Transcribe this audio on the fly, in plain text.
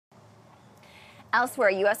Elsewhere,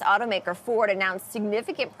 U.S. automaker Ford announced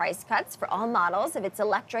significant price cuts for all models of its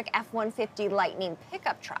electric F-150 Lightning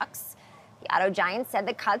pickup trucks. The auto giant said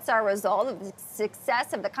the cuts are a result of the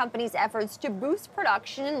success of the company's efforts to boost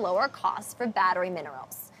production and lower costs for battery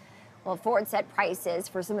minerals. Well, Ford said prices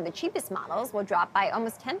for some of the cheapest models will drop by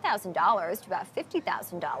almost $10,000 to about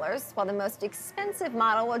 $50,000, while the most expensive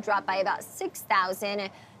model will drop by about $6,000,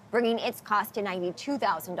 bringing its cost to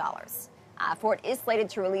 $92,000. Ford is slated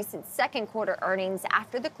to release its second quarter earnings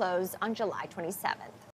after the close on July 27th.